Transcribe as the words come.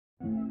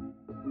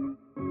Hey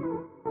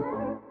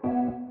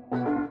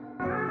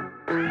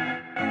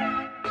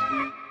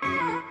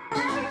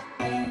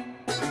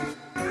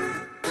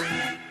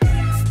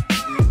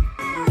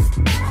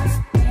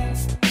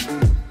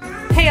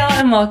y'all,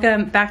 and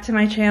welcome back to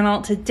my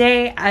channel.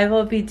 Today I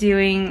will be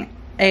doing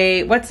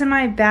a what's in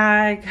my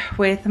bag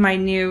with my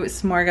new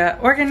Samorga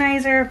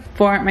organizer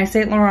for my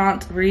St.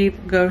 Laurent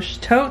Rive Gauche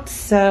Tote.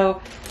 So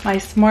my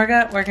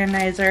Samorga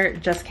organizer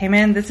just came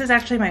in. This is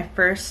actually my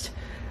first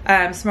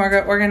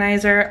Samorga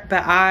organizer,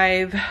 but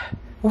I've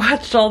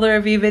watched all the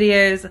review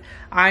videos.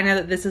 I know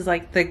that this is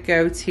like the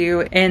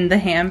go-to in the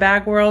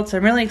handbag world, so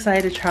I'm really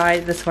excited to try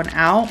this one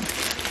out.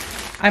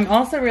 I'm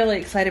also really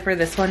excited for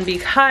this one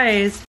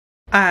because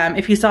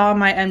if you saw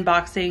my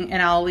unboxing,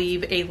 and I'll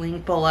leave a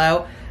link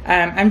below,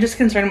 I'm just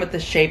concerned with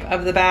the shape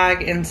of the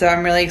bag, and so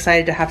I'm really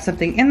excited to have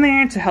something in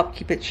there to help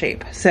keep it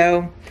shape.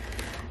 So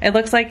it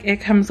looks like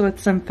it comes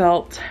with some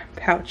felt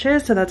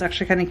pouches, so that's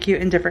actually kind of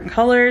cute in different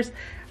colors.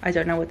 I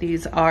don't know what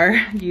these are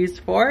used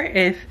for.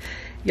 If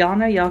y'all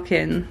know, y'all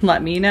can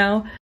let me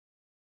know.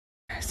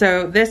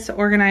 So this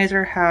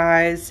organizer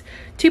has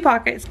two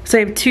pockets. So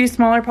you have two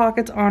smaller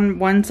pockets on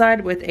one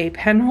side with a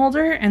pen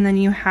holder, and then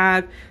you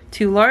have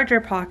two larger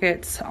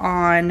pockets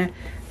on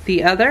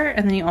the other,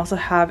 and then you also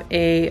have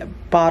a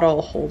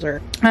bottle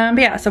holder. But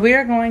yeah, so we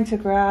are going to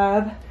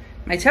grab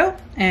my tote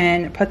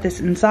and put this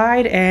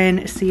inside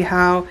and see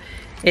how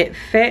it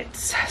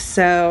fits.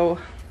 So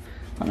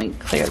let me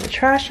clear the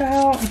trash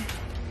out.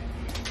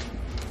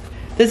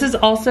 This is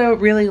also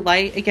really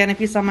light. Again, if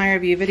you saw my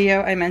review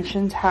video, I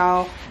mentioned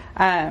how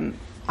I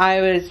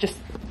was just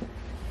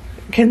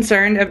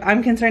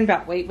I'm concerned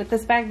about weight with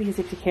this bag because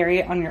you have to carry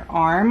it on your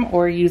arm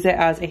or use it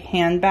as a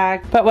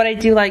handbag. But what I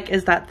do like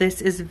is that this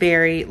is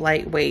very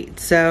lightweight.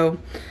 So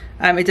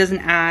it doesn't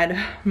add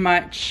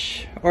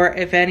much or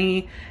if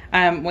any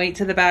weight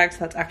to the bag. So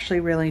that's actually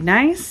really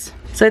nice.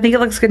 So I think it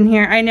looks good in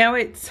here. I know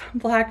it's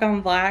black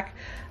on black,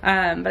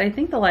 but I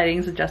think the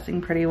lighting's adjusting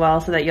pretty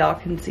well so that y'all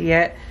can see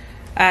it.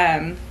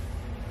 I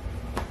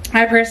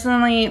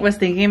personally was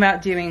thinking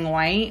about doing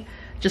white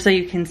just so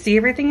you can see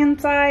everything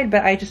inside,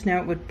 but I just know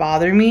it would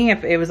bother me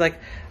if it was like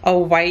a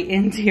white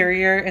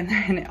interior and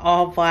then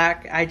all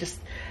black.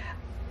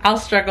 I'll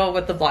struggle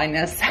with the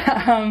blindness.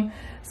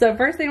 So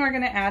first thing we're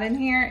gonna add in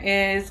here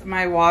is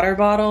my water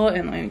bottle,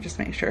 and let me just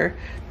make sure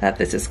that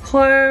this is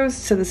closed.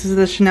 So this is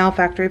the Chanel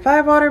Factory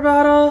 5 water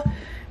bottle.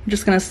 I'm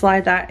just gonna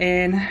slide that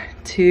in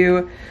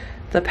to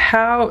the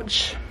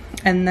pouch,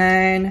 and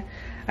then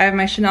I have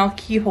my Chanel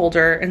key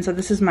holder, and so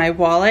this is my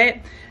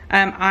wallet.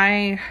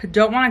 I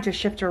don't want it to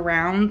shift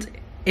around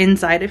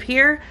inside of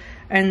here,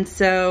 and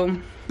so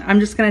I'm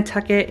just gonna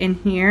tuck it in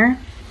here,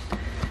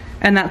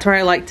 and that's where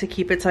I like to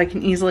keep it so I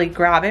can easily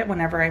grab it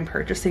whenever I'm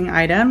purchasing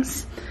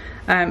items.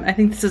 I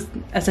think this is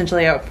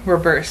essentially a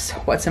reverse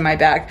what's in my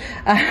bag.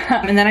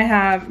 And then I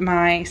have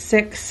my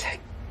 6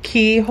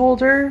 key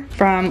holder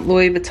from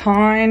Louis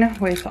Vuitton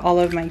with all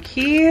of my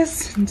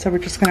keys, and so we're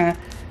just gonna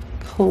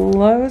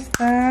close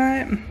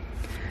that.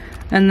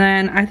 And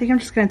then I think I'm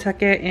just gonna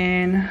tuck it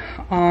in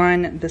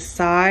on the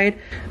side.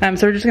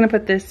 So we're just gonna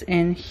put this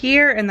in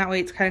here, and that way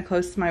it's kind of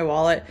close to my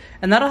wallet.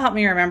 And that'll help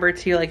me remember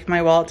too, like if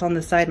my wallet's on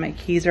this side, my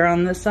keys are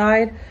on this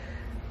side.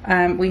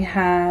 We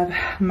have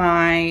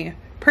my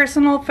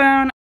personal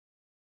phone.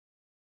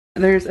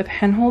 There's a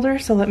pen holder,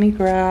 so let me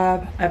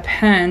grab a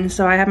pen.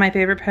 So I have my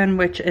favorite pen,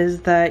 which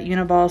is the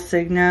Uniball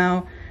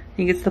Signo. I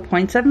think it's the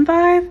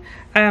 0.75.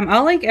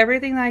 I'll link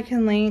everything that I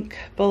can link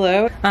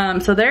below.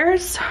 So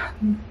there's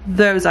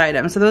those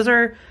items. So those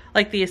are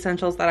like the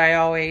essentials that I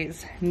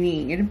always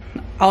need.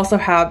 I also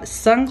have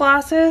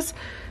sunglasses.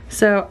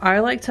 So I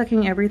like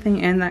tucking everything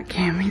in that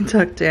can be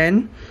tucked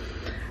in.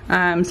 So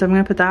I'm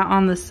gonna put that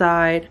on the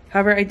side.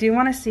 However, I do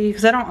wanna see,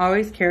 because I don't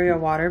always carry a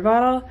water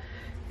bottle,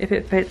 if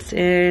it fits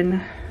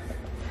in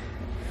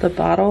the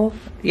bottle.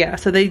 Yeah,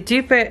 so they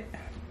do fit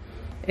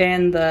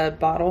in the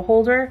bottle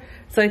holder.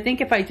 So I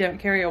think if I don't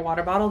carry a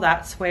water bottle,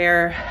 that's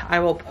where I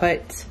will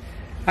put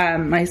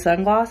my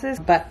sunglasses.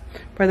 But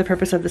for the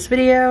purpose of this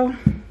video,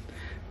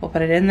 we'll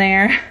put it in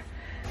there.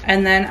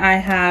 And then I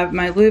have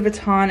my Louis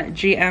Vuitton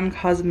GM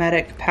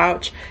cosmetic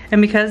pouch.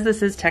 And because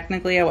this is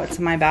technically a what's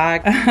in my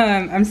bag,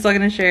 I'm still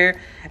gonna share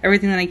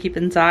everything that I keep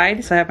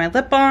inside. So I have my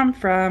lip balm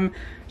from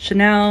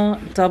Chanel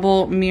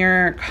Double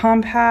Mirror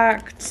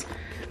Compact.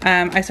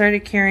 I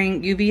started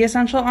carrying UV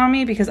Essential on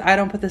me because I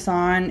don't put this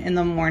on in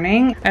the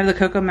morning. I have the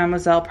Coco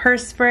Mademoiselle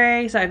purse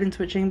spray, so I've been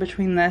switching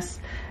between this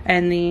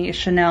and the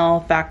Chanel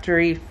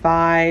Factory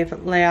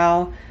 5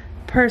 L'Oreal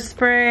purse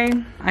spray.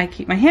 I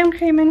keep my hand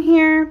cream in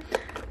here.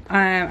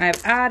 I have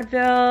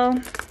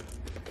Advil.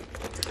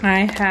 I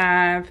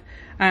have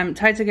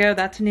Tide to Go.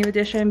 That's a new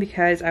addition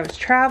because I was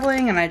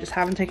traveling and I just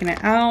haven't taken it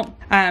out.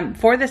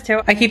 For this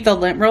tote, I keep the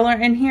lint roller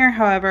in here.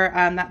 However,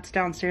 that's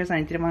downstairs and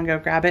I didn't want to go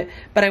grab it.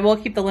 But I will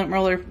keep the lint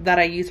roller that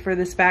I use for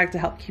this bag to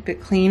help keep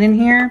it clean in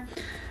here.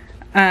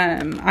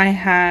 I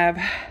have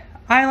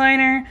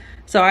eyeliner.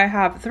 So I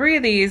have 3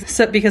 of these.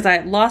 So because I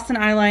lost an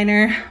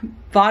eyeliner,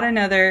 bought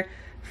another,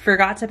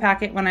 forgot to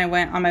pack it when I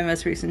went on my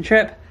most recent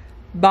trip,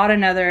 bought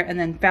another, and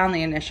then found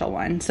the initial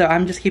one. So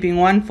I'm just keeping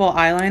one full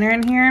eyeliner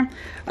in here.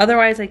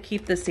 Otherwise, I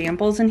keep the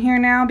samples in here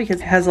now because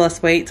it has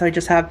less weight. So I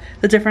just have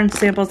the different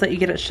samples that you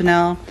get at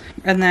Chanel.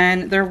 And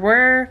then there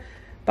were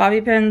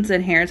bobby pins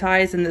and hair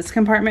ties in this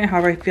compartment.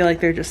 However, I feel like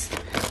they're just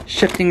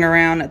shifting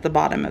around at the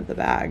bottom of the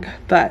bag.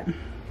 But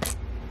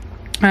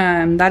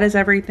that is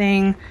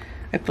everything.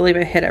 I believe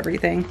I hit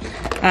everything.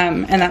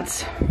 And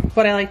that's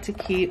what I like to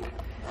keep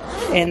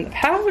in the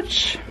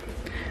pouch.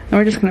 And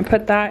we're just gonna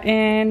put that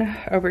in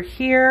over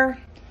here.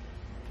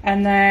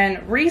 And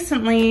then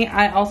recently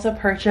I also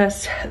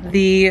purchased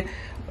the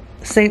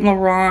Saint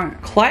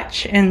Laurent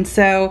clutch. And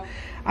so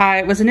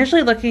I was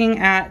initially looking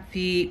at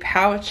the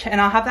pouch,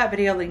 and I'll have that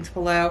video linked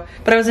below,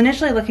 but I was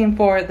initially looking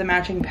for the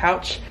matching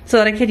pouch so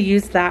that I could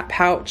use that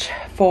pouch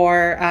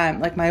for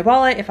like my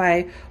wallet if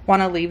I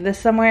want to leave this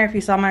somewhere. If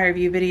you saw my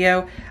review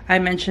video, I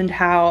mentioned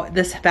how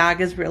this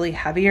bag is really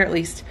heavy, or at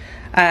least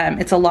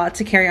it's a lot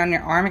to carry on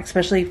your arm,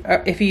 especially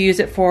if you use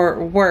it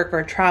for work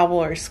or travel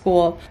or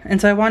school. And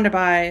so I wanted to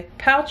buy a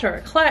pouch or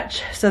a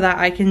clutch so that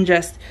I can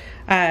just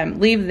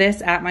leave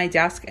this at my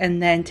desk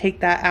and then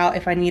take that out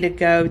if I need to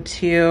go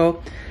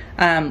to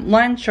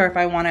lunch, or if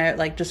I want to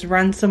like just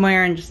run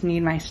somewhere and just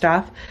need my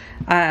stuff,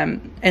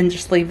 and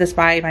just leave this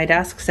by my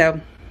desk.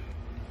 So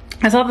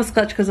I saw this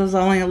clutch because it was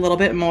only a little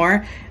bit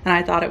more and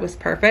I thought it was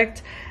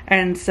perfect.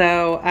 And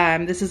so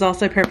this is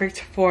also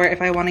perfect for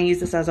if I want to use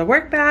this as a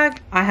work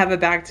bag. I have a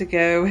bag to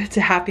go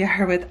to happy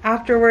hour with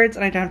afterwards,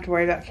 and I don't have to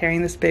worry about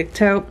carrying this big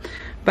tote.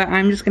 But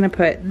I'm just gonna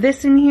put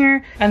this in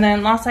here. And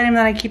then last item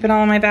that I keep in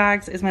all of my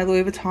bags is my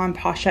Louis Vuitton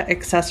Pasha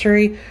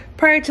accessory.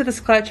 Prior to this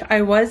clutch,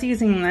 I was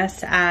using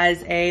this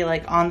as a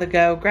like on the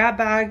go grab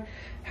bag.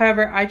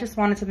 However, I just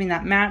wanted something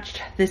that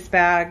matched this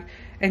bag,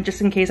 and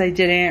just in case I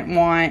didn't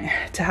want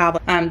to have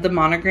the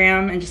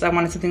monogram, and just I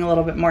wanted something a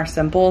little bit more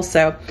simple.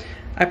 So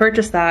I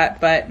purchased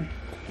that, but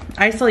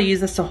I still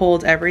use this to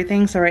hold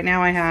everything. So right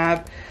now I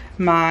have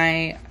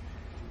my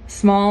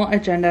small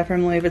agenda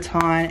from Louis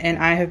Vuitton, and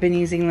I have been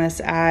using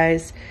this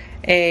as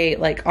a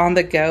like on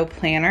the go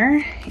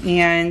planner,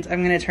 and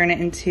I'm going to turn it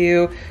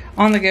into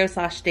on the go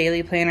 /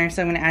 daily planner.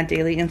 So I'm going to add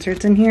daily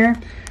inserts in here.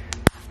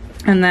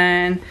 And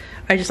then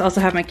I just also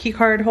have my key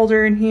card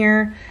holder in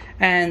here,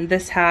 and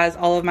this has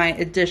all of my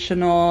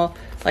additional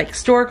like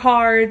store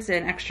cards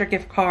and extra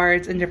gift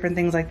cards and different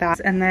things like that.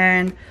 And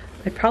then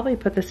I'd probably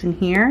put this in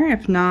here.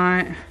 If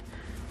not,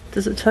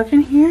 does it tuck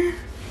in here?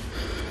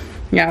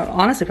 Yeah,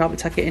 I'll honestly probably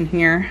tuck it in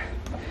here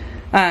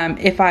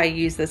if I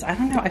use this. I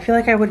don't know, I feel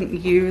like I wouldn't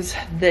use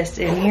this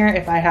in here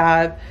if I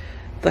have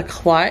the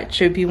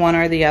clutch. It would be one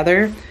or the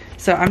other.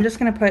 So I'm just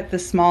gonna put the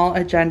small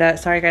agenda,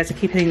 sorry guys, I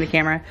keep hitting the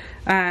camera.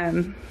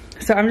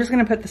 So I'm just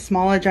gonna put the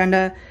small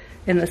agenda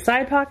in the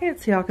side pocket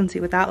so y'all can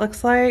see what that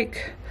looks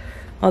like.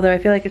 Although I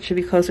feel like it should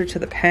be closer to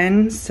the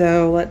pen.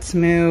 So let's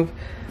move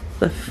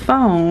the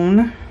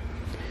phone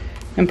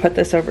and put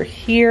this over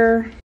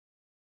here.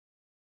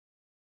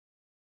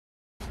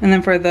 And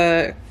then for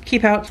the key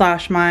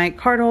pouch / my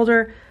card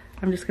holder,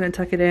 I'm just gonna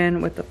tuck it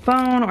in with the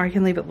phone, or I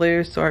can leave it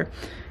loose or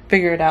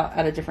figure it out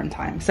at a different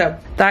time. So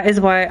that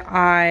is what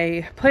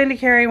I plan to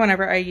carry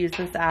whenever I use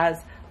this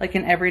as like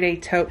an everyday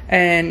tote.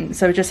 And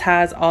so it just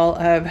has all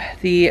of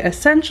the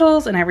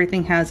essentials and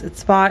everything has its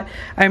spot.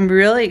 I'm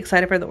really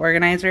excited for the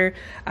organizer.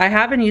 I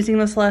have been using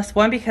this less,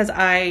 one because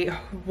I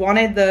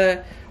wanted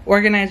the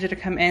organizer to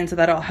come in so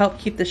that it'll help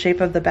keep the shape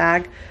of the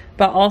bag,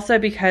 but also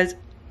because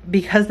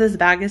this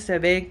bag is so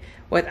big,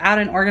 without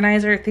an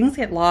organizer, things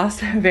get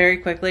lost very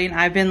quickly. And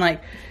I've been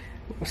like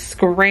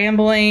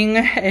scrambling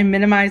and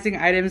minimizing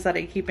items that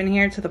I keep in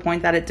here to the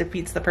point that it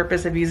defeats the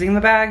purpose of using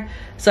the bag.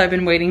 So I've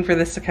been waiting for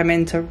this to come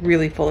in to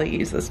really fully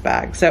use this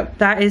bag. So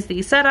that is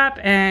the setup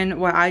and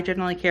what I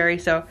generally carry.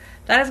 So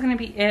that is going to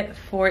be it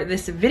for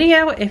this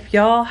video. If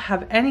y'all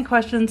have any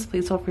questions,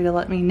 please feel free to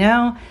let me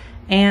know.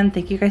 And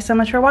thank you guys so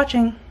much for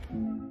watching.